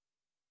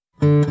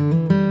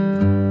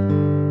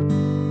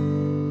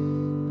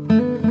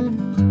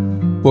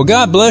Well,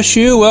 God bless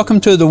you.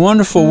 Welcome to the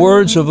Wonderful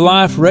Words of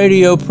Life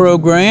radio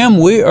program.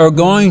 We are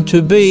going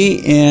to be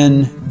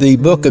in the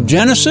book of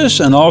Genesis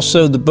and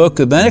also the book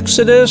of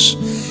Exodus,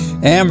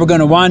 and we're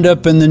going to wind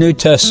up in the New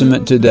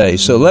Testament today.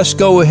 So let's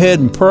go ahead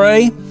and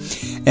pray,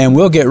 and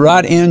we'll get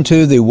right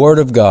into the Word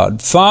of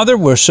God. Father,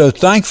 we're so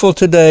thankful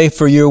today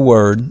for your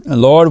Word. And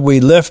Lord,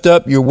 we lift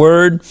up your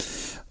Word.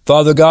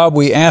 Father God,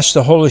 we ask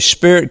the Holy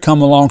Spirit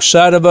come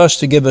alongside of us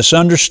to give us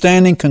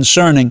understanding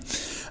concerning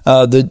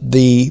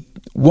the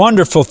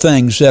wonderful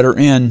things that are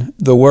in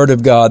the Word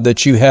of God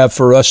that you have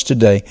for us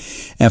today.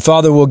 And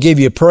Father, we'll give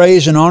you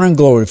praise and honor and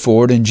glory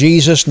for it. In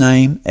Jesus'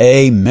 name,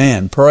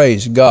 amen.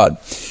 Praise God.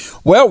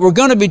 Well, we're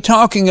going to be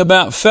talking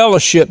about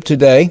fellowship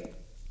today.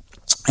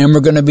 And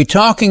we're going to be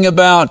talking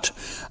about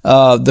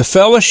the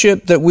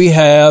fellowship that we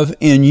have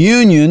in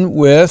union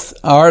with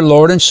our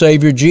Lord and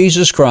Savior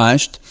Jesus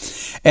Christ,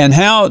 and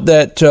how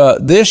that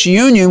this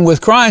union with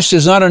Christ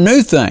is not a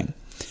new thing.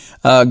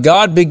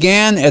 God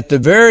began at the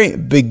very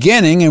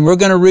beginning, and we're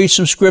going to read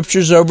some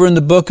scriptures over in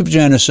the book of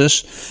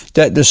Genesis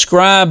that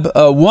describe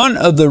one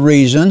of the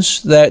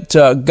reasons that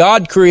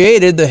God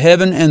created the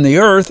heaven and the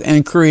earth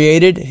and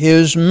created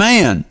his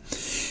man.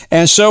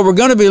 And so we're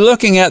going to be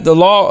looking at the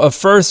law of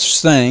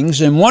first things,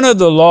 and one of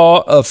the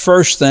law of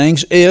first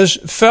things is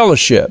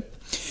fellowship,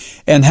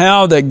 and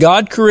how that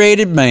God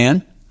created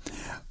man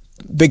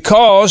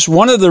because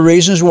one of the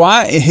reasons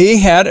why he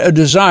had a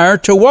desire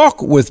to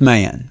walk with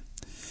man.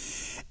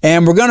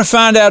 And we're going to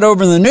find out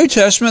over in the New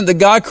Testament that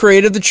God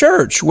created the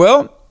church.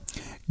 Well,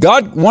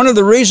 one of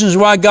the reasons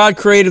why God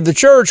created the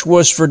church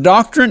was for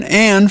doctrine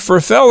and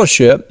for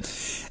fellowship.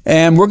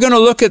 And we're going to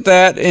look at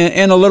that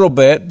in a little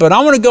bit. But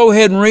I want to go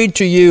ahead and read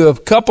to you a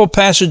couple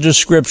passages of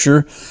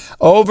Scripture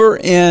over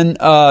in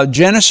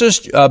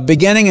Genesis,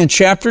 beginning in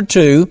chapter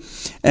 2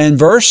 and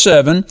verse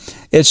 7.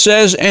 It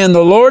says, "And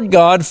the Lord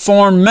God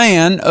formed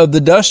man of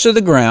the dust of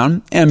the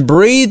ground and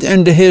breathed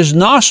into his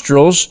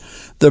nostrils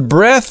the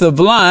breath of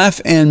life,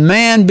 and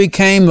man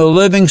became a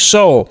living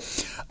soul."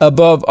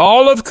 Above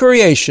all of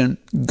creation,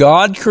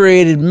 God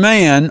created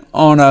man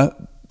on a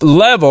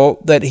level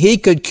that he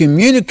could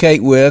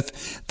communicate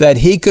with, that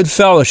he could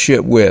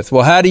fellowship with.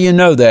 Well, how do you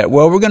know that?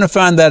 Well, we're going to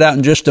find that out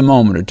in just a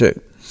moment or two.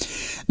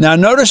 Now,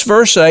 notice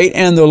verse 8,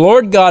 "And the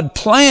Lord God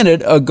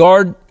planted a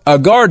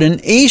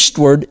garden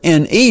eastward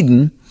in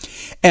Eden,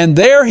 and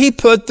there he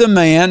put the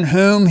man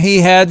whom he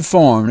had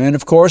formed." And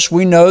of course,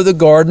 we know the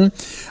garden,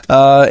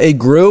 it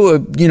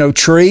grew,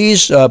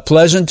 trees,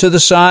 pleasant to the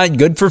sight,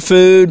 good for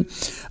food,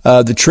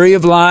 the tree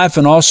of life,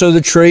 and also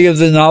the tree of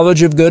the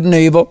knowledge of good and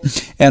evil,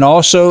 and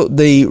also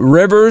the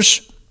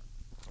rivers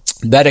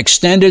that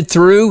extended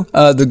through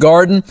the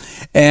garden.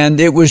 And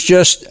it was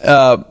just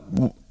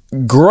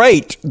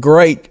great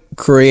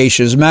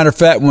creation. As a matter of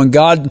fact, when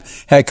God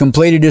had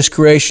completed his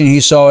creation,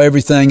 he saw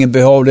everything, and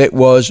behold, it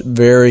was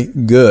very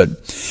good.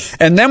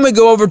 And then we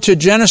go over to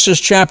Genesis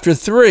chapter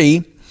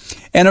 3,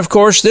 and of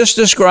course, this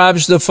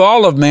describes the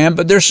fall of man,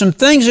 but there's some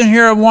things in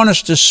here I want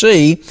us to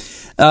see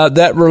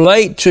that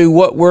relate to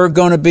what we're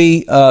going to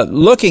be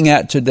looking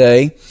at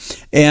today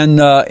in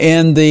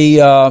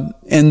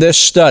this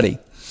study,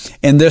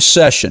 in this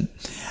session.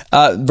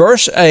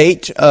 Verse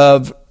 8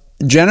 of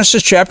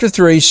Genesis chapter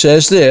 3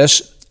 says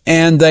this,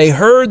 "And they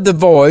heard the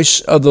voice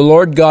of the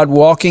Lord God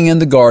walking in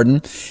the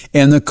garden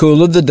in the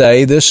cool of the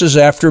day." This is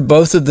after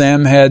both of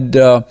them had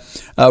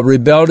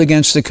rebelled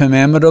against the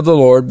commandment of the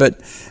Lord. But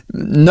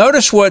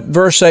notice what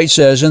verse 8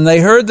 says, "And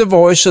they heard the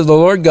voice of the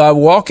Lord God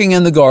walking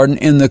in the garden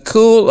in the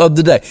cool of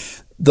the day."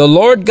 The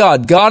Lord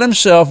God, God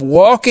himself,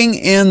 walking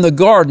in the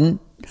garden,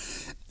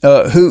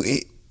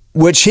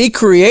 which he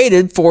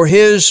created for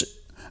his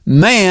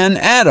man,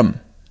 Adam,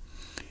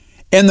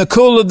 in the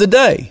cool of the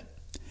day.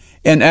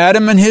 "And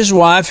Adam and his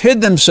wife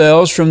hid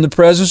themselves from the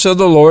presence of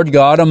the Lord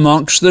God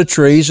amongst the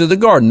trees of the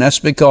garden." That's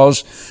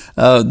because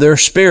their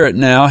spirit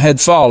now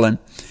had fallen.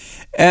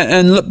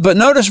 But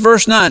notice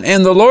verse 9,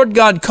 "And the Lord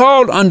God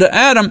called unto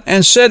Adam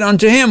and said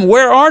unto him,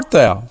 Where art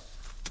thou?"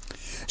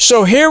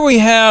 So here we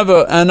have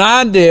an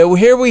idea,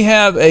 here we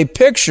have a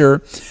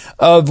picture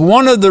of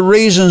one of the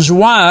reasons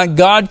why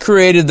God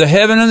created the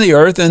heaven and the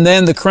earth, and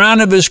then the crown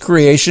of his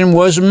creation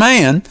was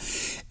man.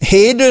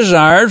 He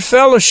desired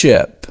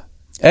fellowship.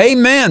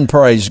 Amen,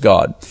 praise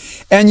God.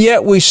 And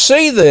yet we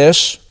see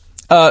this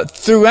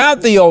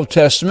throughout the Old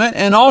Testament,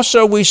 and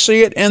also we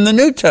see it in the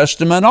New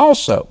Testament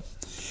also.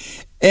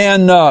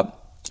 In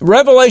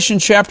Revelation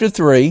chapter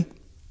 3,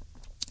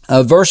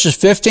 verses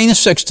 15 and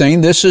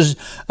 16, this is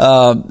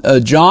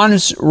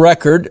John's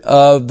record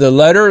of the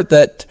letter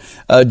that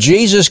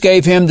Jesus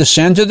gave him to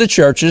send to the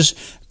churches.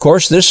 Of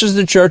course, this is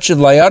the church of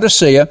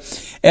Laodicea.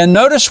 And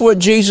notice what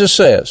Jesus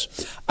says,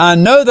 "I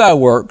know thy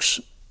works,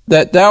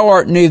 that thou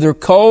art neither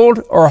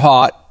cold or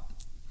hot.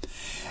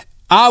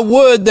 I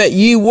would that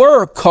ye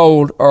were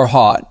cold or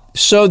hot.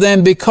 So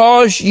then,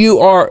 because you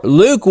are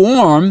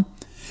lukewarm,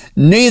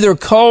 neither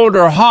cold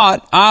or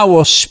hot, I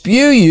will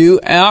spew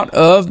you out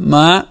of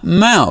my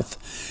mouth."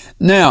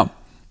 Now,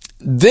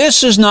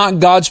 this is not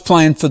God's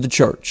plan for the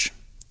church.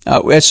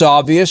 It's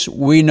obvious.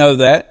 We know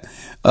that.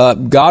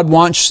 God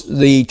wants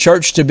the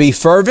church to be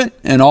fervent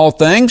in all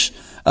things,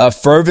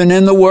 fervent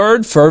in the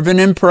word, fervent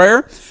in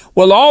prayer.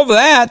 Well, all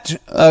that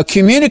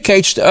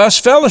communicates to us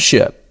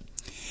fellowship.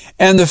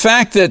 And the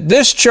fact that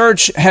this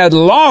church had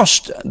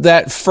lost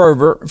that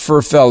fervor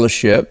for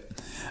fellowship,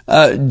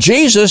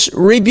 Jesus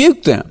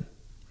rebuked them.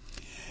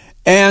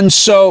 And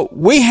so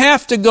we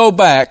have to go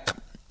back.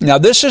 Now,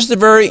 this is the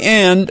very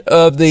end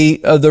of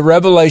the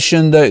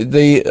revelation of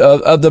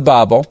the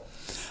Bible.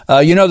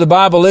 The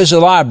Bible is a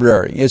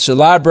library. It's a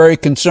library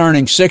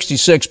concerning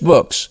 66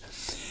 books.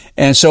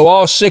 And so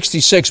all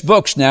 66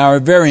 books now are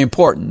very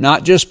important.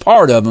 Not just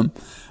part of them,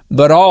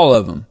 but all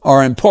of them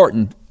are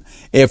important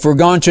if we're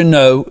going to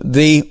know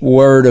the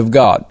Word of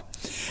God.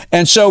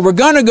 And so we're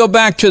going to go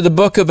back to the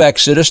book of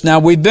Exodus. Now,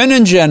 we've been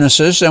in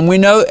Genesis, and we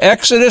know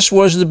Exodus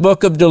was the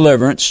book of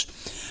deliverance,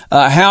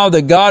 how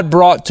that God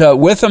brought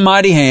with a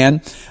mighty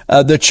hand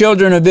the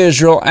children of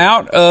Israel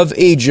out of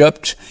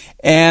Egypt,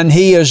 and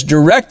He is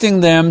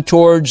directing them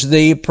towards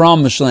the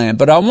promised land.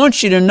 But I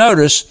want you to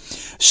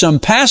notice some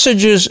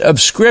passages of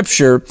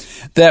Scripture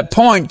that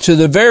point to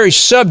the very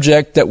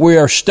subject that we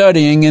are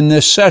studying in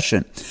this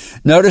session.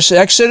 Notice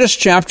Exodus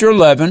chapter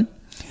 11,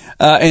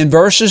 in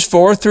verses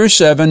 4 through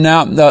 7.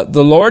 Now,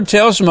 the Lord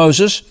tells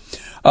Moses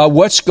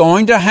what's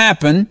going to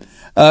happen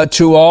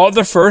to all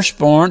the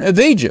firstborn of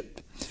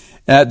Egypt,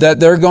 that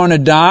they're going to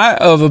die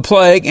of a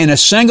plague in a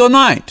single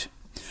night.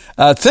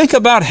 Think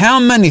about how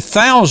many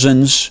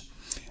thousands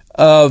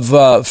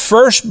of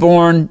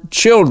firstborn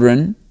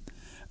children,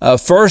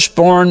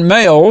 firstborn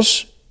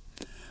males,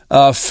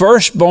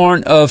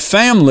 firstborn of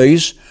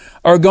families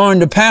are going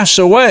to pass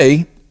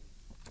away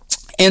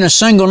in a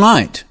single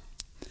night.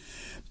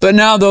 But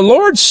now the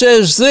Lord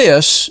says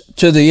this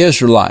to the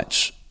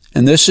Israelites,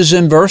 and this is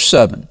in verse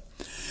 7.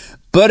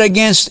 But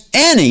against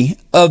any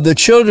of the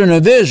children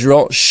of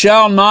Israel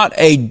shall not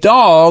a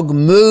dog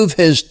move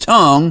his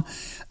tongue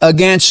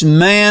against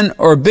man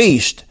or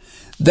beast,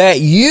 that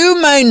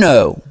you may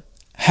know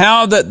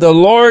how that the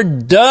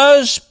Lord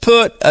does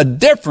put a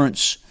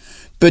difference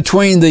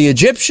between the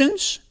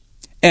Egyptians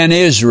and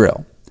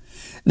Israel.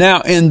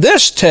 Now, in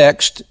this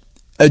text,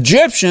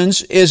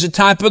 Egyptians is a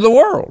type of the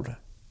world.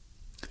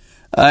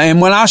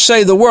 And when I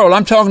say the world,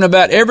 I'm talking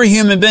about every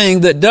human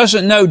being that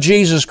doesn't know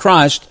Jesus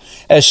Christ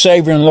as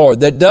Savior and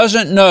Lord, that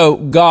doesn't know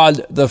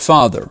God the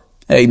Father.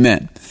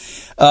 Amen.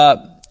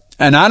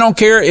 And I don't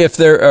care if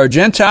they're a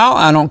Gentile.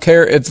 I don't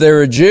care if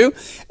they're a Jew.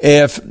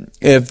 If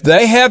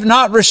they have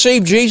not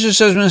received Jesus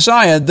as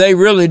Messiah, they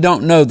really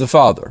don't know the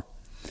Father.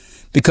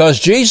 Because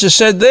Jesus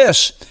said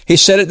this. He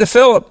said it to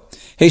Philip.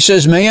 He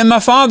says, me and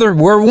my Father,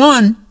 we're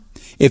one.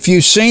 If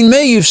you've seen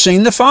me, you've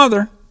seen the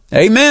Father.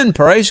 Amen.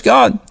 Praise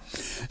God.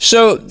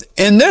 So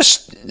in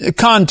this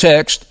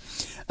context,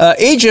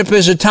 Egypt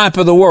is a type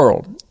of the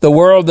world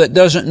that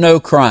doesn't know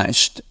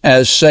Christ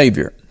as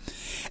Savior.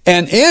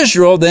 And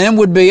Israel then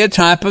would be a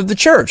type of the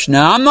church.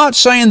 Now, I'm not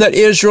saying that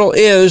Israel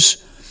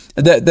is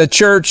the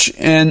church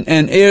and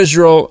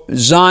Israel,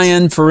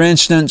 Zion, for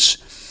instance,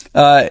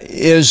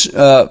 is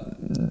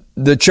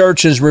the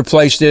church has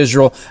replaced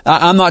Israel.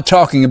 I'm not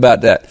talking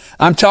about that.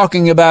 I'm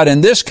talking about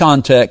in this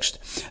context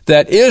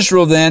that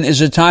Israel then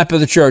is a type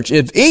of the church.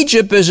 If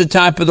Egypt is a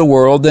type of the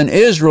world, then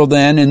Israel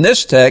then in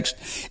this text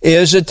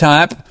is a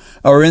type,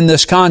 or in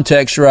this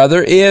context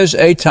rather, is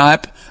a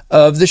type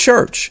of the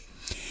church.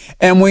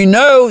 And we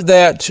know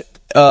that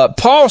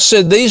Paul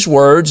said these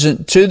words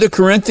to the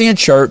Corinthian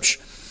church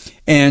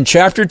in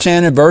chapter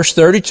 10 and verse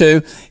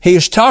 32. He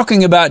is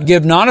talking about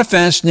give not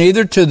offense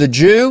neither to the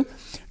Jew,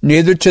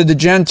 neither to the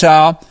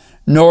Gentile,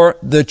 nor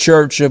the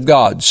church of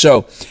God.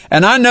 So,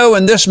 and I know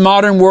in this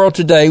modern world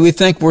today, we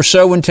think we're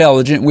so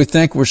intelligent, we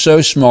think we're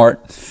so smart,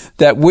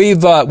 that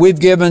we've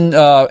given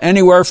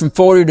anywhere from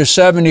 40 to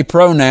 70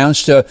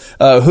 pronouns to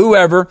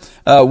whoever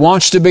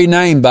wants to be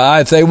named by.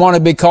 If they want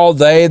to be called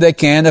they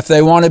can. If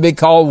they want to be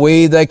called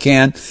we, they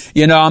can.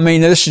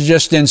 This is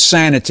just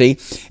insanity.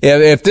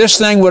 If this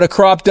thing would have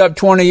cropped up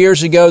 20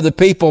 years ago, the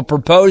people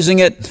proposing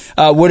it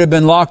would have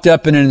been locked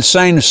up in an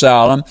insane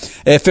asylum.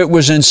 If it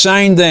was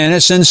insane then,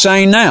 it's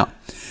insane now.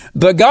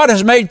 But God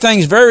has made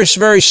things very,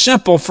 very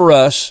simple for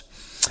us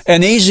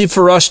and easy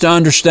for us to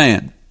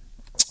understand.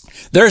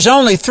 There's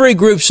only three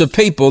groups of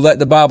people that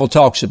the Bible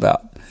talks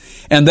about.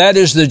 And that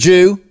is the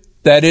Jew,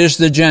 that is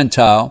the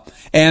Gentile,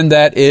 and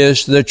that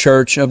is the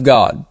church of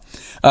God.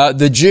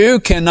 The Jew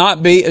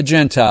cannot be a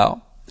Gentile.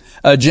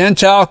 A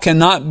Gentile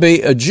cannot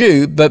be a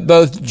Jew, but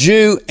both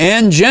Jew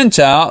and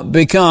Gentile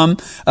become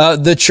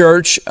the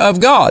church of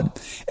God.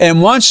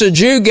 And once a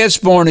Jew gets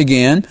born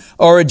again,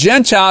 or a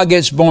Gentile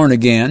gets born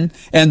again,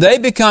 and they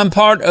become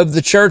part of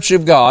the church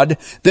of God,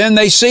 then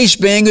they cease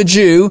being a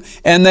Jew,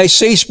 and they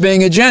cease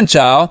being a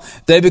Gentile.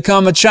 They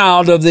become a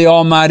child of the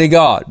Almighty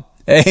God.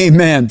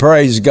 Amen.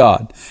 Praise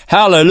God.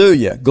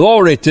 Hallelujah.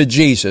 Glory to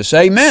Jesus.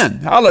 Amen.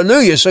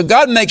 Hallelujah. So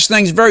God makes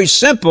things very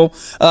simple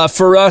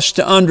for us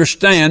to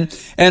understand.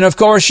 And of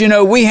course,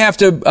 we have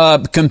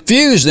to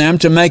confuse them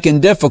to make it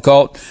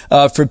difficult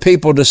for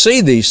people to see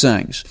these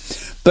things.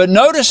 But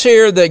notice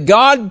here that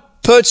God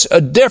puts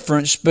a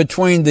difference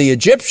between the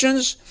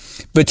Egyptians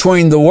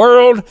between the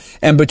world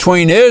and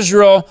between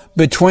Israel,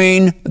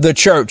 between the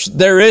church.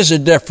 There is a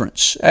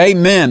difference.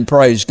 Amen.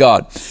 Praise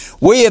God.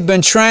 We have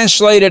been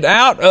translated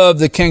out of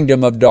the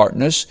kingdom of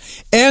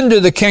darkness into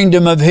the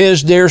kingdom of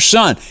His dear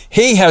Son.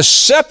 He has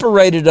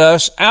separated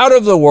us out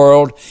of the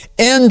world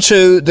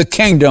into the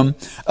kingdom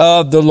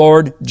of the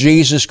Lord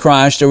Jesus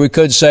Christ, or we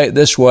could say it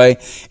this way,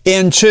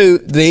 into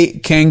the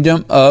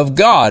kingdom of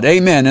God.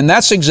 Amen. And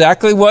that's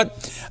exactly what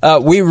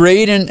we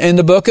read in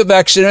the book of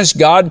Exodus.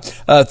 God,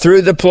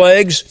 through the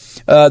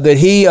plagues that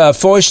He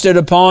foisted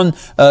upon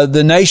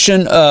the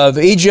nation of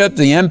Egypt,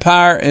 the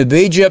empire of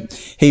Egypt,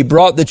 He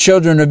brought the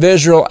children of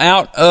Israel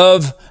out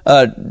of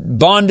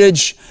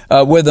bondage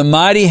with a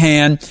mighty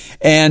hand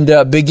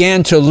and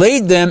began to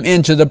lead them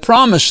into the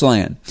promised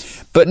land.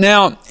 But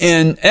now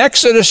in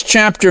Exodus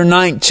chapter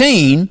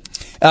 19,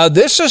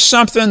 this is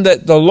something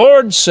that the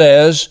Lord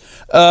says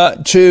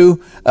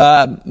to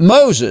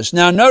Moses.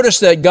 Now notice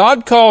that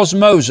God calls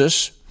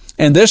Moses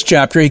in this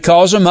chapter, He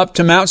calls him up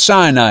to Mount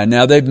Sinai.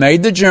 Now they've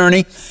made the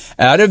journey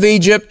out of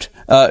Egypt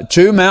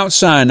to Mount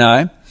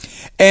Sinai.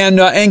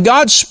 And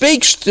God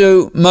speaks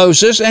to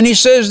Moses and He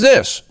says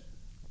this.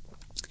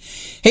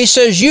 He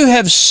says, "You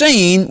have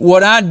seen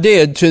what I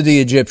did to the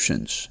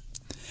Egyptians,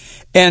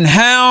 and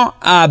how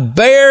I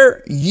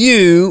bear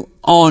you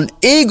on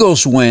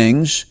eagle's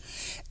wings,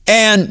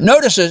 and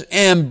notice this,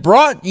 and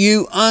brought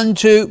you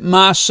unto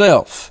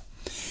myself.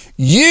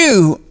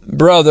 You,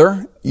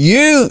 brother,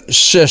 you,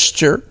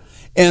 sister,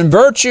 in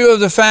virtue of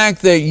the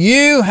fact that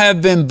you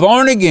have been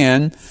born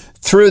again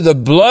through the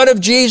blood of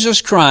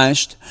Jesus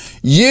Christ,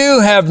 you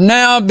have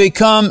now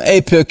become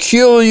a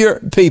peculiar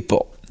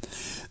people.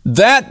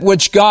 That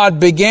which God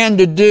began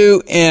to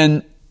do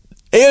in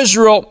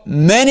Israel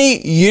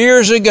many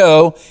years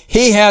ago,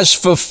 He has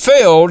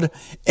fulfilled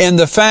in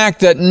the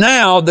fact that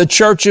now the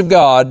church of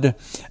God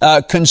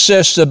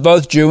consists of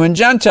both Jew and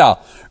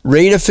Gentile.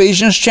 Read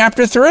Ephesians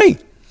chapter 3.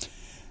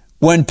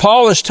 When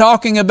Paul is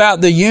talking about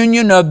the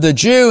union of the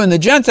Jew and the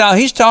Gentile,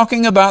 he's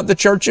talking about the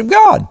church of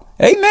God.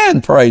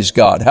 Amen. Praise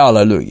God.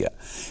 Hallelujah.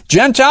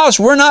 Gentiles,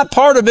 we're not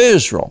part of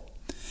Israel.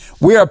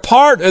 We are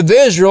part of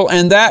Israel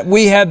in that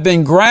we have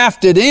been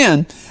grafted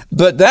in,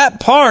 but that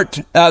part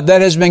that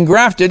has been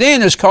grafted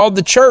in is called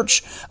the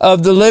church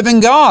of the living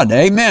God.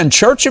 Amen.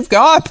 Church of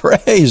God.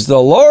 Praise the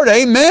Lord.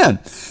 Amen.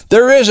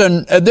 There is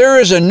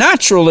a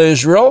natural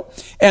Israel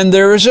and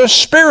there is a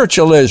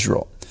spiritual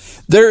Israel.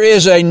 There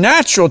is a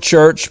natural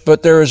church,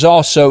 but there is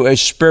also a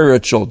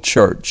spiritual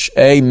church.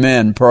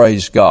 Amen.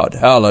 Praise God.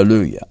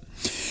 Hallelujah.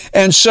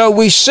 And so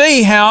we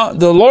see how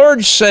the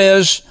Lord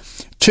says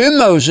to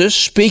Moses,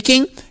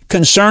 speaking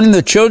concerning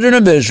the children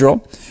of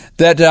Israel,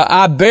 that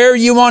I bear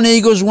you on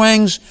eagle's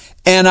wings,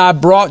 and I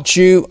brought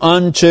you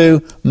unto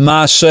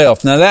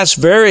myself. Now that's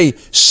very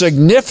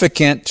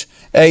significant,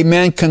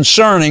 amen,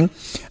 concerning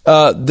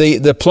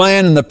the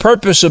plan and the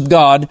purpose of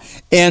God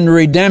in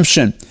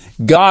redemption.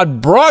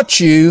 God brought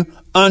you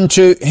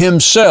unto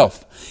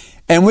Himself.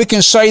 And we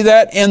can say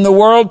that in the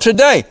world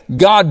today.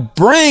 God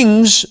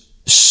brings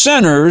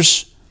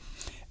sinners,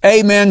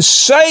 amen,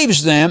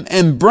 saves them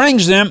and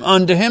brings them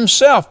unto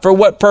Himself. For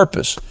what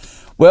purpose?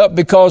 Well,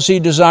 because He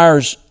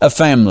desires a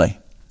family.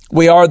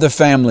 We are the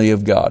family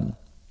of God.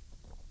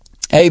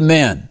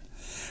 Amen.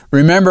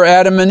 Remember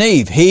Adam and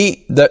Eve.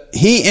 He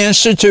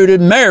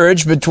instituted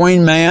marriage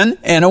between man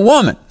and a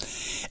woman.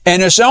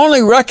 And it's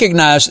only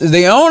recognized,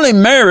 the only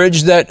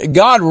marriage that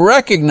God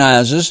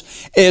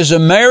recognizes is a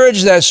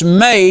marriage that's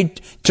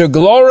made to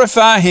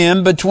glorify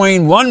Him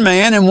between one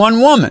man and one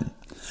woman.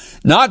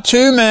 Not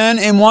two men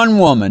and one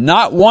woman.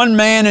 Not one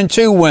man and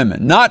two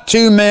women. Not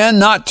two men,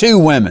 not two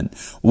women.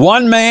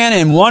 One man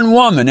and one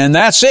woman, and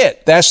that's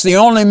it. That's the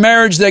only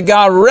marriage that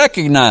God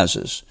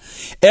recognizes.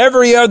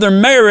 Every other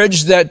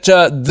marriage that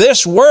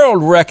this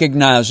world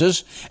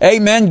recognizes,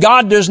 amen,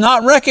 God does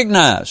not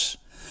recognize.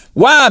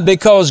 Why?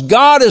 Because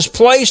God has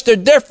placed a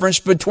difference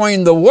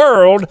between the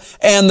world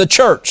and the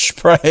church.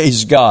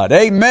 Praise God.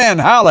 Amen.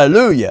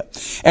 Hallelujah.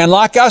 And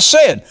like I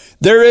said,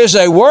 there is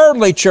a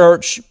worldly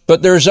church,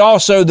 but there's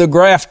also the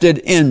grafted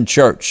in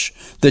church,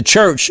 the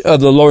church of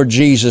the Lord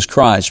Jesus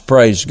Christ.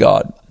 Praise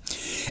God.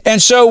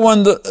 And so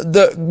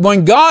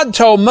when God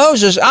told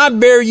Moses, I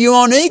bear you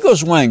on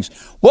eagle's wings,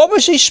 what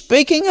was He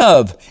speaking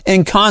of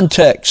in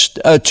context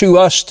to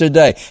us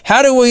today?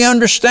 How do we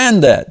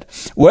understand that?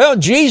 Well,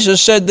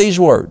 Jesus said these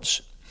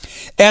words,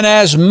 and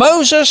as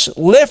Moses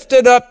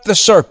lifted up the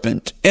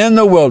serpent in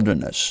the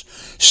wilderness,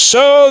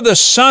 so the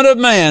Son of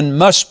Man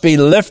must be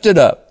lifted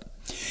up.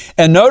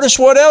 And notice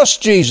what else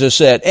Jesus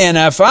said, and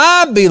if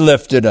I be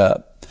lifted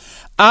up,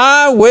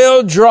 I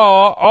will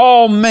draw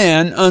all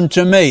men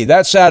unto me.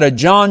 That's out of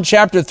John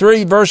chapter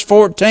 3, verse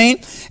 14,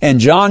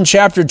 and John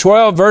chapter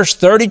 12, verse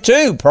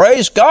 32.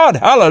 Praise God.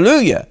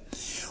 Hallelujah.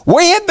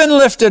 We have been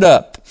lifted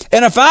up.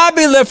 And if I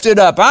be lifted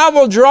up, I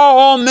will draw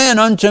all men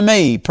unto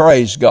me.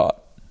 Praise God.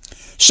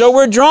 So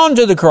we're drawn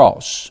to the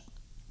cross.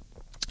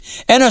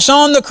 And it's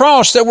on the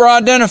cross that we're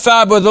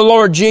identified with the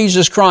Lord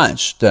Jesus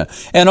Christ.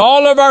 And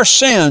all of our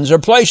sins are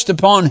placed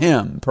upon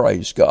Him,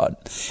 praise God.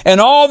 And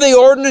all the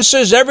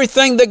ordinances,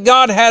 everything that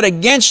God had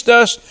against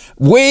us,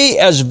 we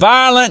as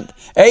violent,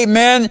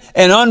 amen,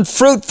 and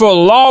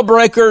unfruitful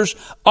lawbreakers,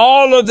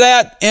 all of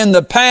that in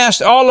the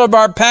past, all of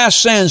our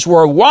past sins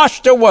were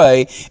washed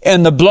away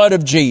in the blood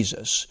of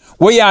Jesus.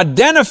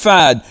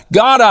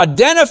 God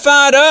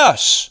identified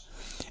us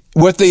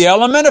with the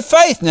element of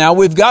faith. Now,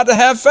 we've got to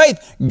have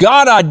faith.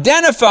 God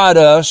identified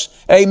us,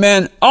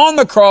 amen, on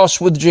the cross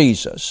with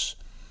Jesus.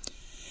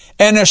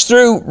 And it's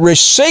through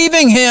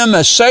receiving Him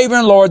as Savior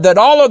and Lord that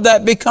all of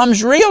that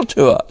becomes real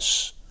to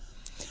us.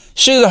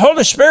 See, the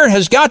Holy Spirit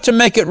has got to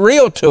make it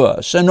real to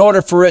us in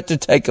order for it to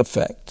take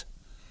effect.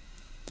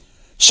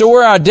 So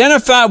we're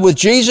identified with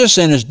Jesus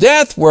in His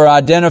death, we're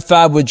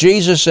identified with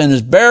Jesus in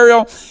His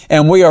burial,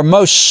 and we are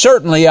most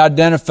certainly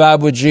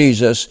identified with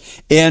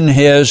Jesus in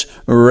His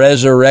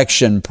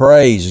resurrection.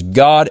 Praise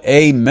God.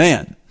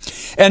 Amen.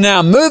 And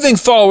now moving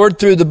forward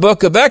through the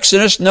book of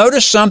Exodus,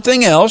 notice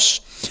something else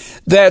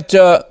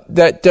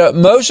that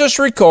Moses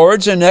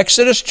records in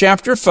Exodus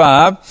chapter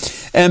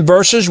 5 and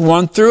verses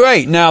 1 through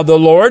 8. Now the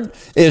Lord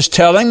is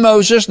telling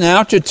Moses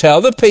now to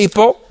tell the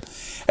people,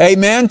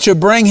 amen, to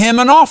bring Him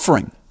an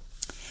offering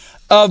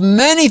of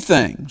many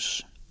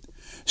things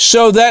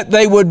so that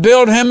they would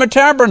build Him a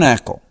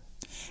tabernacle.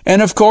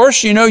 And of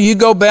course, you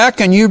go back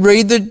and you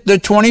read the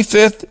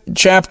 25th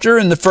chapter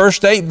in the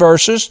first 8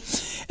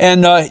 verses,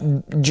 and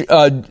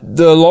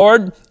the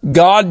Lord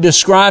God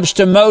describes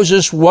to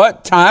Moses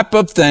what type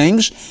of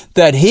things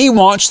that He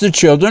wants the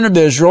children of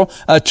Israel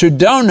to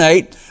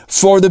donate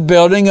for the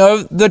building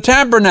of the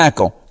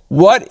tabernacle.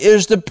 What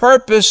is the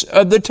purpose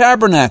of the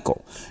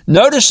tabernacle?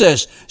 Notice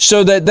this,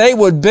 so that they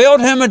would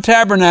build Him a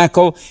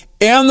tabernacle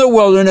in the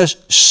wilderness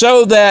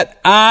so that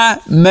I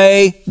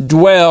may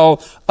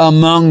dwell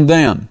among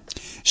them.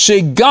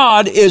 See,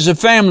 God is a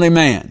family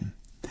man,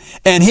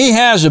 and He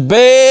has a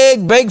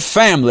big, big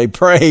family.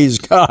 Praise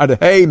God.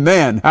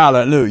 Amen.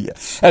 Hallelujah.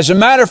 As a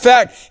matter of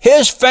fact,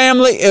 His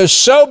family is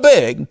so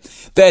big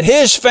that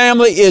His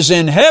family is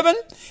in heaven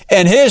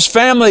and His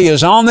family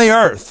is on the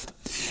earth.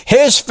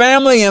 His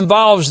family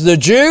involves the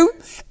Jew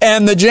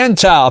and the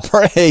Gentile.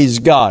 Praise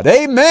God.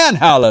 Amen.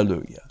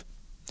 Hallelujah.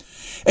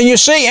 And you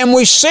see, and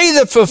we see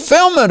the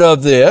fulfillment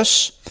of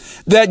this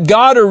that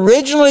God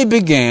originally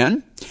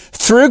began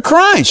through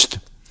Christ,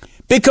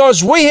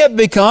 because we have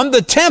become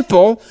the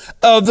temple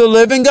of the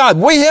living God.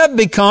 We have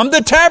become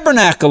the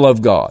tabernacle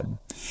of God,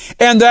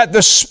 and that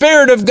the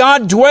Spirit of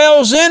God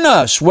dwells in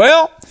us.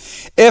 Well,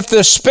 if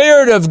the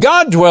Spirit of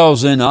God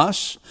dwells in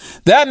us,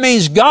 that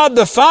means God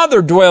the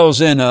Father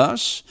dwells in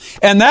us,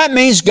 and that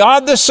means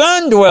God the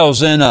Son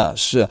dwells in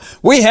us.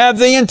 We have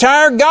the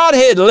entire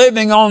Godhead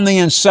living on the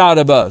inside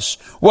of us.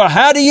 Well,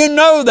 how do you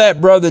know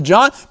that, Brother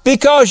John?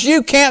 Because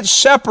you can't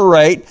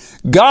separate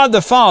God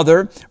the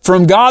Father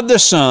from God the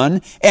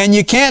Son, and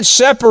you can't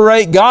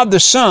separate God the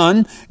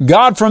Son,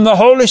 God from the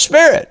Holy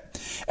Spirit.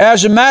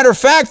 As a matter of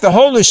fact, the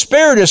Holy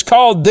Spirit is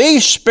called the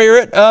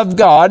Spirit of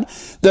God.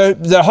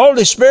 The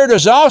Holy Spirit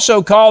is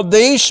also called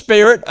the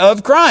Spirit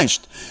of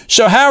Christ.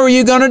 So how are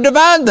you going to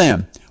divide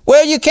them?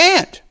 Well, you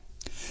can't.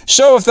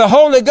 So if the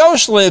Holy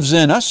Ghost lives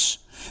in us,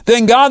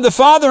 then God the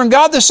Father and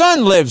God the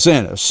Son lives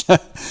in us.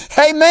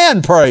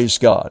 Amen. Praise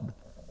God.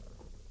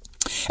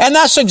 And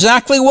that's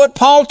exactly what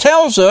Paul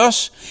tells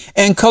us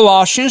in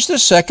Colossians, the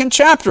 2nd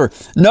chapter.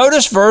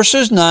 Notice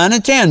verses 9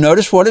 and 10.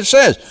 Notice what it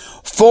says.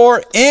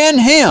 For in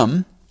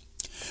Him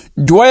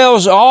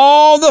dwells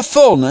all the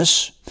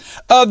fullness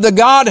of the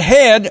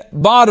Godhead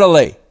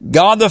bodily.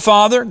 God the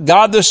Father,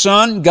 God the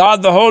Son,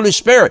 God the Holy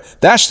Spirit.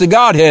 That's the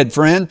Godhead,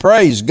 friend.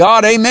 Praise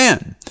God.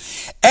 Amen.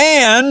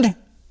 And,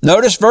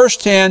 notice verse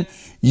 10,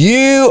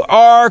 you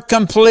are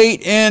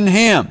complete in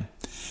Him.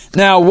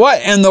 Now,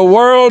 what in the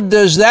world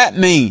does that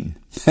mean?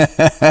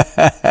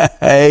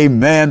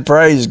 Amen.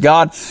 Praise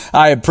God.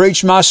 I have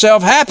preached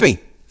myself happy.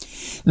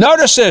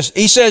 Notice this.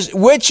 He says,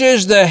 which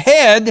is the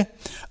head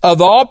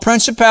of all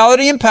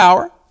principality and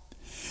power,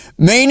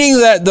 meaning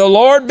that the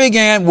Lord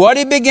began what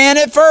He began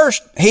at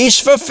first. He's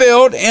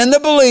fulfilled in the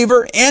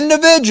believer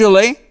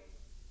individually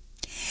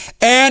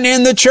and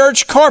in the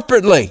church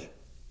corporately.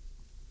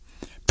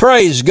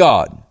 Praise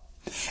God.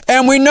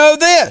 And we know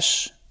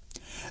this,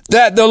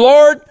 that the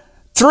Lord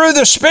through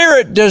the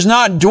Spirit does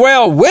not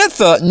dwell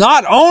with us,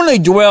 not only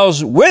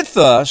dwells with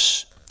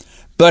us,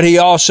 but He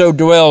also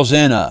dwells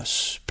in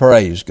us.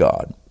 Praise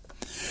God.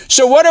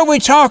 So what are we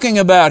talking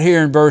about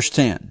here in verse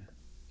 10?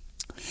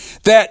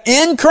 That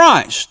in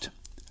Christ,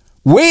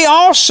 we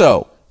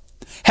also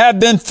have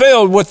been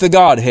filled with the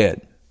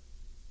Godhead,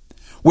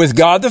 with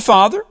God the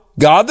Father,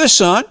 God the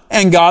Son,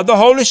 and God the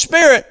Holy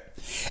Spirit.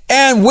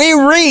 And we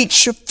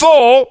reach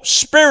full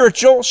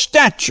spiritual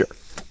stature.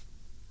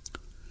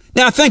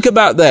 Now think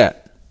about that.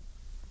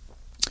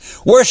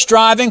 We're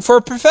striving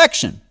for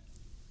perfection.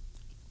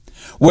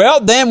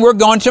 Well, then we're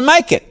going to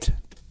make it.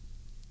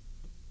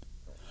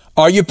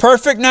 Are you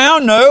perfect now?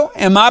 No.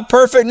 Am I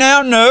perfect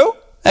now? No.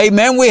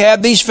 Amen. We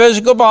have these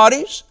physical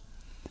bodies.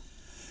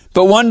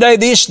 But one day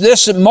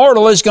this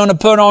mortal is going to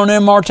put on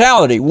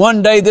immortality.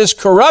 One day this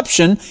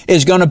corruption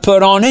is going to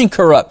put on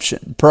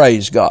incorruption.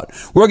 Praise God.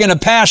 We're going to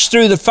pass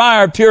through the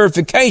fire of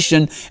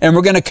purification and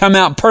we're going to come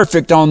out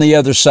perfect on the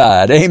other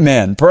side.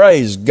 Amen.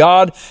 Praise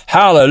God.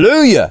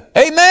 Hallelujah.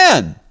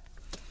 Amen.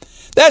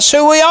 That's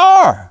who we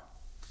are.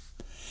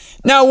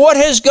 Now, what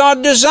has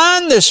God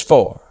designed this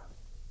for?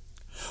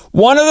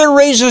 One of the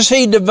reasons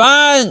He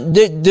designed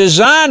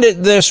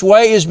it this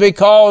way is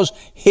because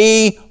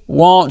He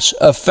wants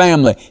a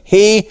family.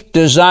 He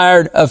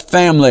desired a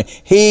family.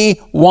 He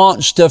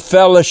wants to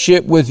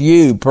fellowship with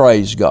you,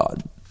 praise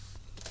God.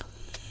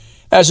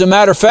 As a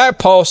matter of fact,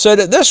 Paul said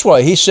it this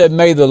way. He said,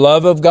 may the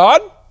love of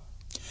God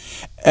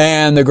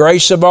and the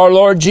grace of our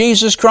Lord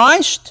Jesus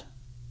Christ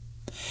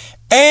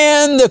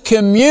and the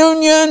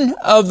communion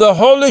of the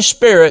Holy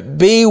Spirit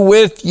be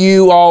with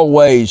you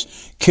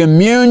always.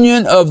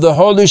 Communion of the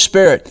Holy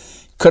Spirit.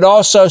 Could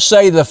also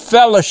say the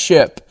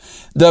fellowship,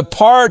 the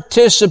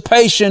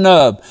participation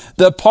of,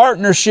 the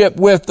partnership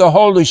with the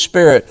Holy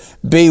Spirit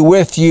be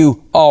with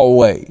you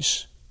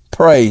always.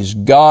 Praise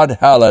God.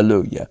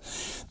 Hallelujah.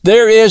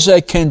 There is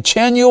a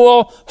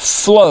continual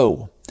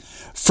flow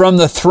from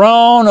the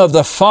throne of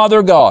the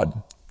Father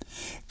God,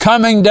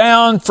 coming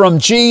down from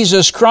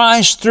Jesus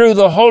Christ through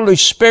the Holy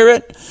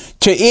Spirit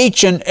to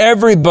each and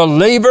every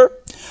believer,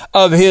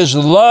 of His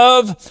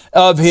love,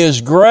 of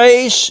His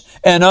grace,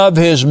 and of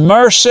His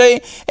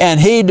mercy, and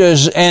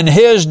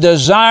His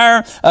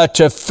desire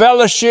to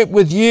fellowship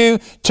with you,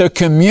 to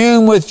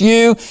commune with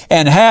you,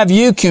 and have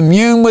you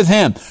commune with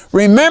Him.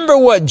 Remember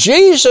what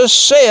Jesus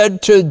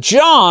said to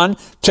John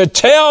to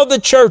tell the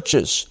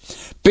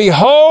churches.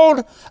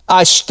 Behold,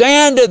 I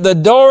stand at the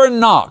door and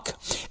knock.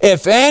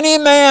 If any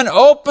man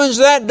opens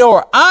that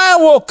door, I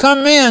will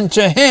come in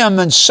to him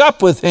and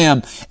sup with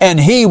him, and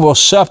he will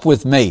sup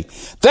with me.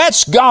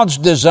 That's God's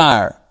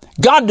desire.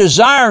 God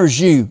desires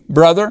you,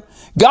 brother.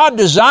 God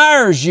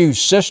desires you,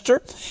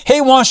 sister. He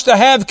wants to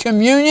have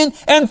communion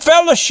and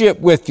fellowship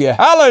with you.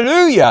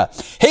 Hallelujah.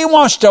 He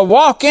wants to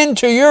walk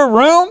into your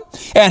room,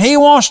 and He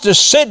wants to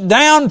sit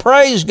down,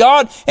 praise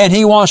God, and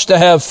He wants to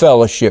have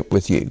fellowship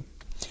with you.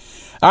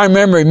 I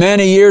remember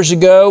many years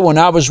ago when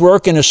I was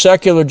working a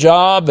secular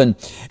job and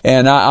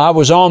I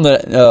was on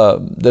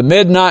the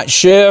midnight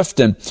shift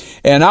and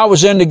I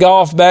was into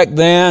golf back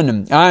then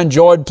and I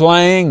enjoyed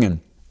playing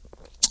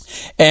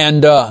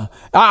and I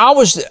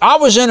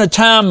was in a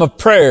time of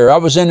prayer. I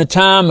was in a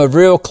time of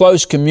real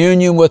close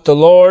communion with the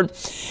Lord,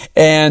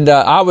 and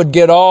I would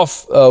get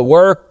off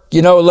work, a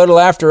little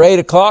after 8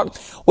 o'clock.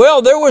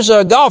 Well, there was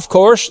a golf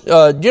course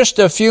just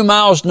a few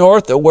miles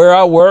north of where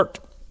I worked.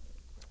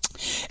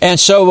 And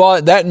so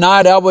that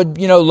night I would,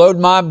 load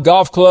my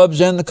golf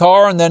clubs in the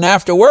car, and then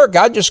after work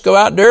I'd just go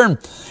out there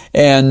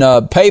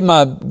and pay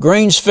my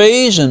greens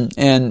fees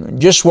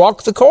and just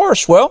walk the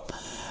course. Well,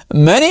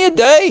 many a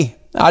day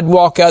I'd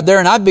walk out there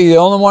and I'd be the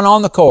only one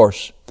on the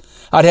course.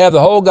 I'd have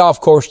the whole golf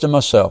course to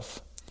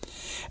myself.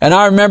 And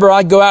I remember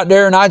I'd go out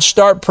there and I'd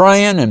start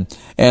praying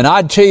and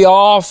I'd tee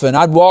off and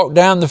I'd walk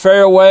down the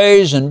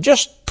fairways and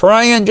just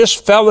praying,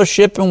 just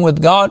fellowshipping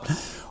with God.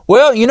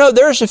 Well,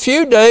 there's a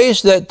few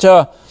days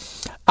that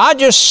I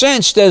just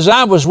sensed as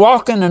I was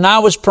walking and I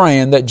was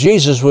praying that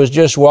Jesus was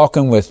just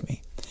walking with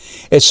me.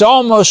 It's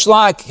almost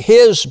like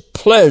His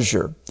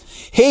pleasure.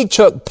 He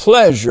took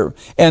pleasure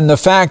in the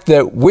fact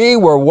that we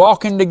were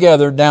walking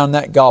together down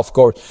that golf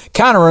course.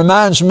 Kind of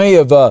reminds me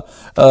of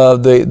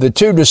the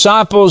two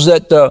disciples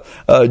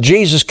that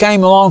Jesus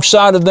came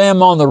alongside of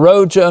them on the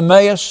road to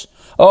Emmaus.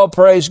 Oh,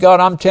 praise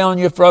God. I'm telling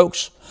you,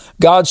 folks,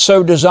 God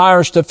so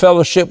desires to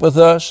fellowship with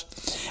us.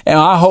 And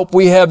I hope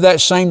we have that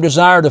same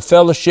desire to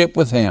fellowship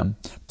with Him.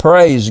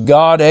 Praise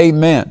God.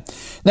 Amen.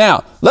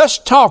 Now, let's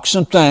talk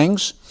some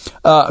things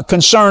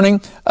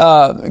concerning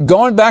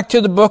going back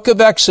to the book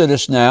of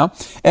Exodus now.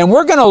 And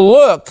we're going to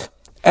look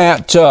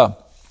at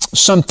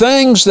some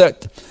things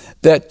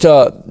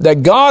that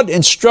God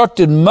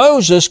instructed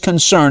Moses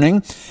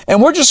concerning.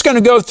 And we're just going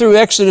to go through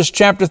Exodus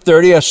chapter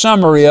 30, a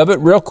summary of it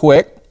real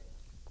quick.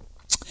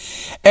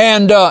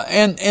 And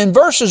in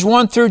verses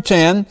 1 through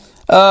 10,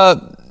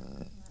 the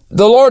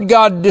Lord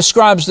God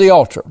describes the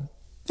altar.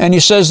 And He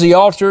says the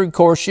altar, of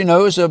course,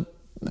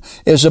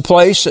 is a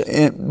place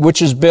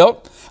which is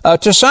built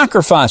to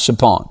sacrifice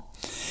upon.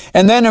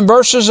 And then in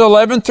verses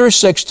 11 through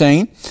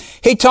 16,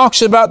 He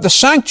talks about the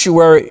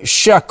sanctuary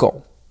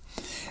shekel.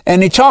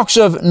 And He talks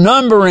of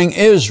numbering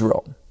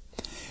Israel.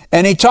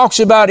 And He talks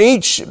about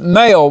each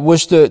male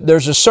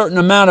there's a certain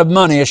amount of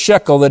money, a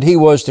shekel, that he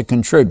was to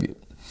contribute.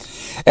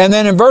 And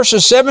then in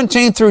verses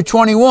 17 through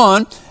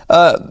 21,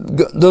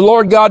 the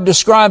Lord God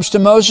describes to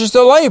Moses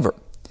the laver.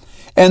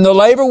 And the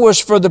laver was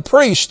for the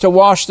priests to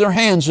wash their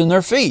hands and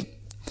their feet.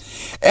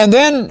 And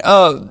then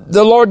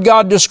the Lord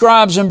God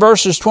describes in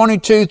verses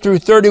 22 through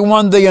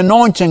 31 the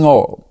anointing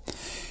oil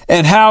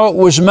and how it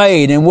was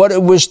made and what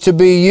it was to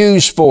be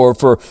used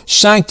for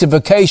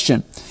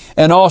sanctification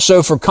and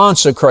also for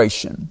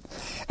consecration.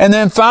 And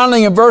then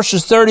finally in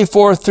verses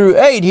 34 through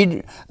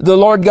 8, the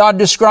Lord God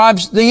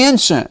describes the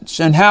incense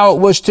and how it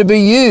was to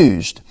be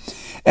used.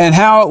 and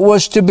how it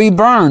was to be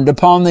burned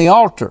upon the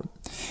altar,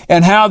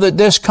 and how that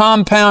this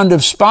compound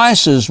of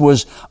spices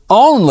was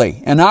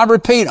only, and I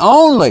repeat,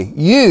 only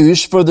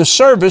used for the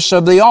service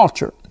of the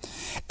altar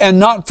and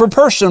not for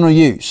personal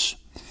use.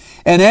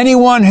 And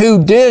anyone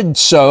who did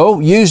so,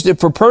 used it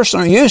for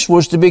personal use,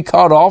 was to be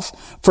cut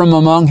off from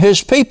among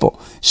his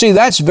people. See,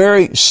 that's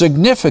very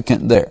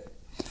significant there.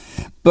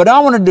 But I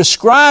want to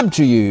describe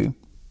to you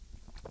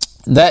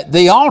that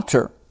the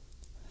altar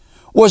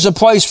was a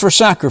place for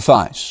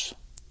sacrifice.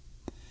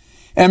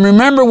 And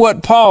remember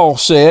what Paul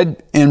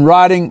said in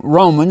writing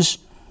Romans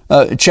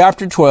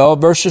chapter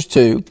 12, verses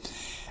 2,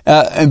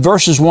 and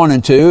verses 1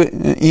 and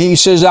 2. He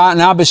says,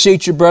 I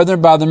beseech you,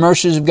 brethren, by the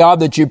mercies of God,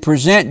 that you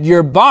present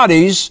your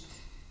bodies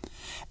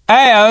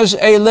as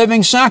a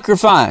living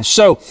sacrifice.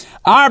 So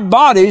our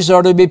bodies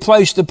are to be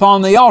placed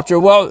upon the altar.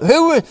 Well,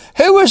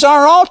 who is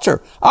our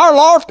altar? Our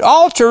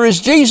altar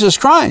is Jesus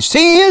Christ.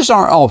 He is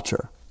our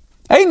altar.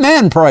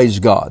 Amen, praise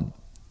God.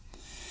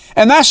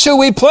 And that's who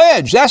we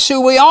pledge. That's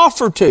who we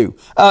offer to.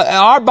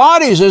 Our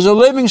bodies as a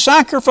living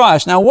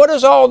sacrifice. Now, what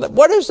does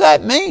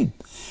that mean?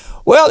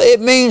 Well, it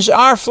means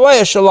our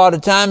flesh a lot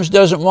of times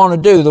doesn't want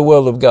to do the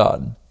will of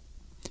God.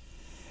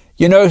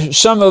 You know,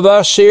 some of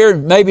us here,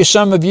 maybe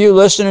some of you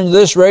listening to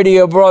this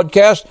radio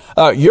broadcast,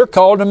 you're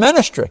called to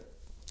ministry,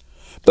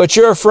 but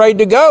you're afraid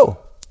to go.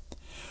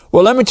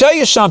 Well, let me tell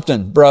you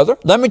something, brother.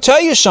 Let me tell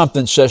you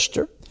something,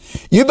 sister.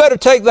 You better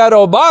take that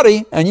old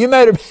body and you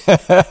better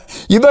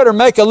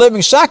make a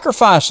living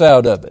sacrifice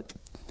out of it.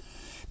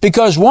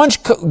 Because once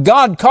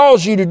God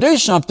calls you to do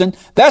something,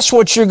 that's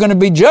what you're going to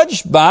be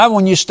judged by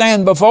when you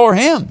stand before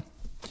Him.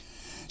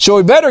 So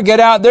we better get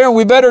out there and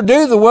we better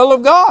do the will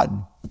of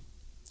God.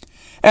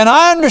 And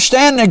I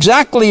understand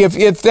exactly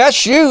if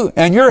that's you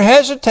and you're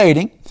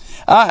hesitating,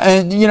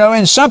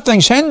 and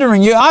something's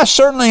hindering you, I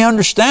certainly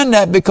understand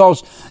that,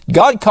 because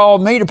God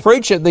called me to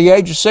preach at the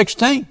age of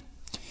 16.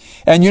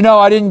 And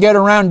I didn't get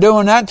around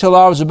doing that till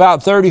I was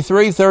about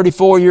 33,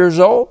 34 years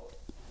old.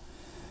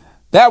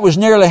 That was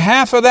nearly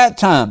half of that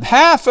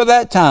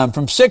time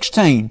from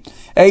 16,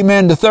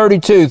 amen, to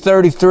 32,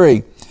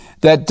 33,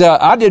 that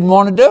I didn't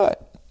want to do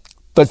it.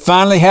 But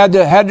finally had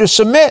to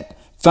submit,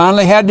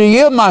 finally had to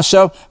yield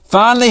myself,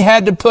 finally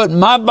had to put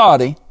my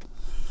body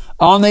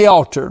on the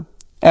altar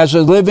as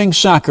a living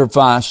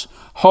sacrifice,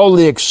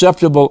 wholly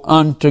acceptable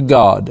unto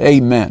God.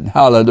 Amen.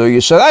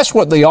 Hallelujah. So that's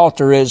what the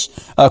altar is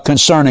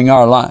concerning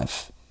our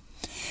life.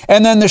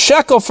 And then the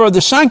shekel for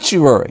the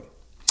sanctuary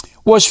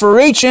was for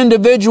each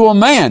individual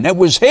man. It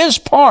was his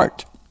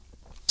part.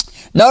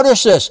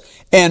 Notice this,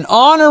 in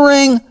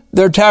honoring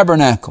their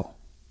tabernacle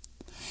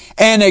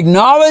and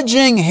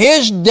acknowledging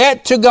his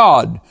debt to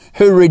God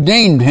who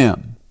redeemed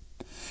him.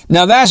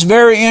 Now that's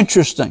very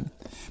interesting,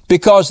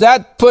 because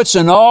that puts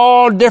an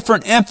all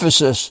different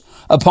emphasis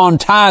upon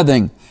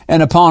tithing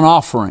and upon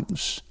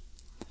offerings.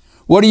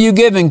 What are you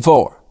giving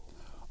for?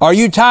 Are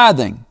you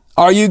tithing?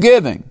 Are you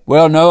giving?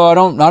 Well, no, I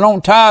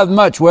don't tithe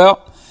much.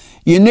 Well,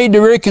 you need to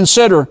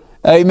reconsider,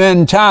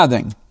 amen,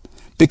 tithing.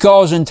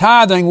 Because in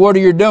tithing, what are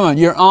you doing?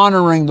 You're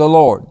honoring the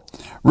Lord.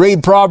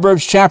 Read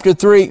Proverbs chapter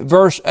 3,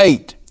 verse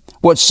 8,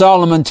 what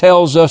Solomon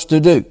tells us to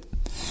do.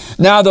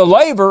 Now, the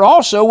laver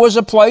also was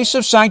a place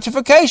of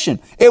sanctification.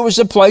 It was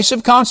a place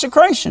of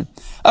consecration,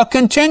 a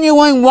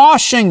continuing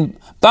washing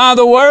by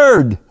the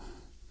Word,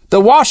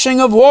 the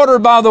washing of water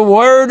by the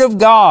Word of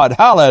God.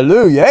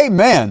 Hallelujah.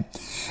 Amen.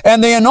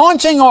 And the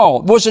anointing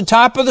oil was a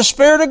type of the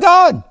Spirit of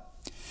God.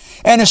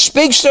 And it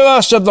speaks to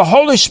us of the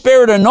Holy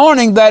Spirit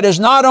anointing that is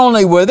not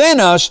only within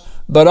us,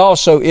 but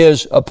also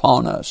is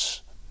upon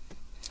us.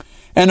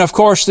 And of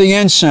course, the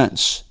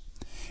incense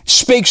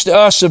speaks to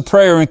us of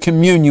prayer and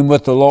communion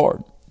with the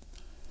Lord.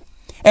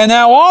 And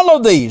now all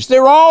of these,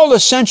 they're all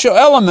essential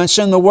elements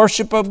in the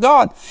worship of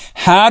God.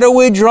 How do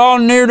we draw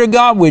near to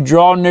God? We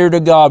draw near to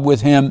God with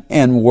Him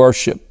in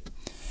worship.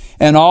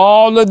 And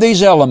all of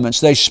these elements,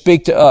 they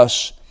speak to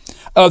us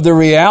of the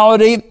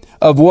reality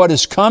of what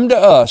has come to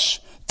us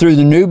through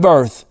the new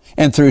birth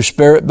and through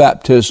Spirit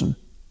baptism.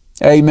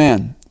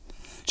 Amen.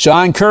 So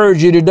I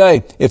encourage you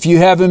today, if you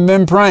haven't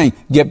been praying,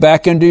 get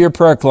back into your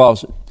prayer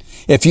closet.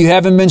 If you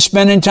haven't been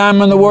spending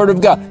time in the Word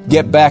of God,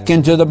 get back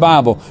into the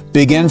Bible.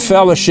 Begin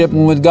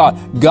fellowshipping with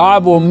God.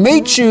 God will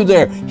meet you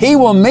there. He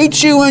will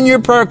meet you in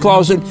your prayer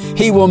closet.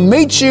 He will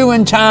meet you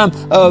in time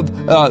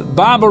of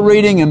Bible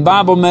reading and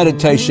Bible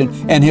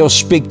meditation, and He'll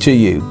speak to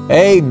you.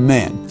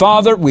 Amen.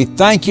 Father, we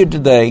thank you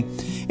today.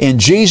 In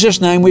Jesus'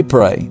 name we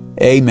pray.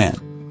 Amen.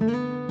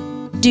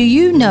 Do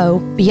you know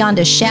beyond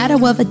a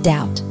shadow of a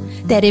doubt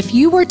that if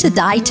you were to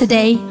die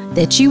today,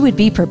 that you would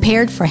be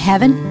prepared for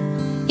heaven?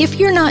 If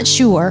you're not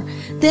sure,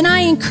 then I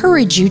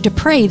encourage you to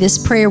pray this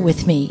prayer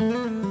with me.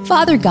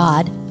 Father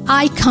God,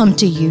 I come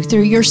to you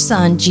through your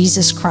Son,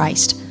 Jesus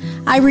Christ.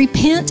 I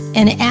repent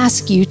and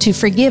ask you to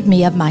forgive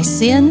me of my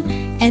sin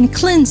and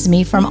cleanse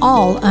me from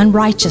all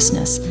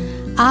unrighteousness.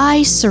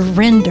 I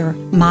surrender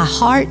my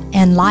heart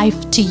and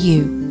life to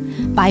you.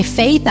 By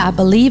faith, I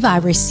believe I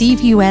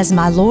receive you as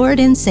my Lord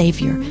and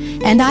Savior,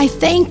 and I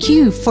thank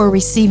you for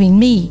receiving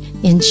me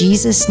in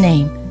Jesus'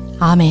 name.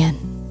 Amen.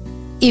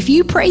 If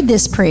you prayed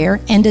this prayer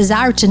and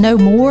desire to know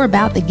more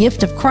about the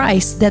gift of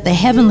Christ that the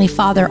Heavenly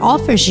Father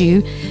offers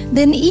you,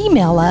 then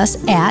email us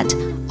at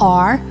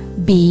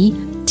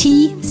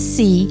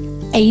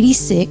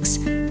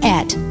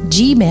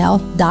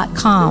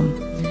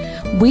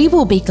rbtc86@gmail.com. We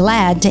will be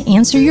glad to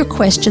answer your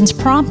questions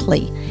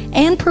promptly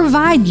and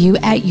provide you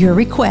at your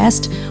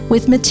request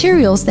with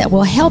materials that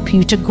will help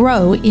you to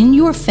grow in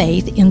your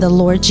faith in the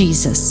Lord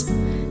Jesus.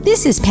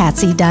 This is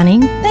Patsy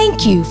Dunning.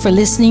 Thank you for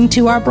listening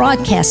to our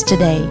broadcast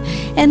today.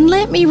 And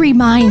let me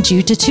remind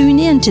you to tune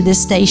in to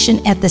this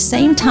station at the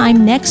same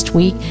time next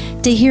week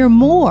to hear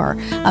more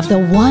of the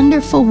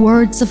wonderful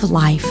words of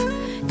life.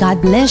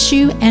 God bless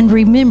you, and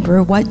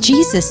remember what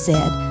Jesus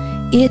said: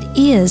 it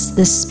is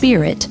the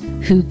Spirit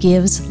who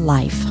gives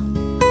life.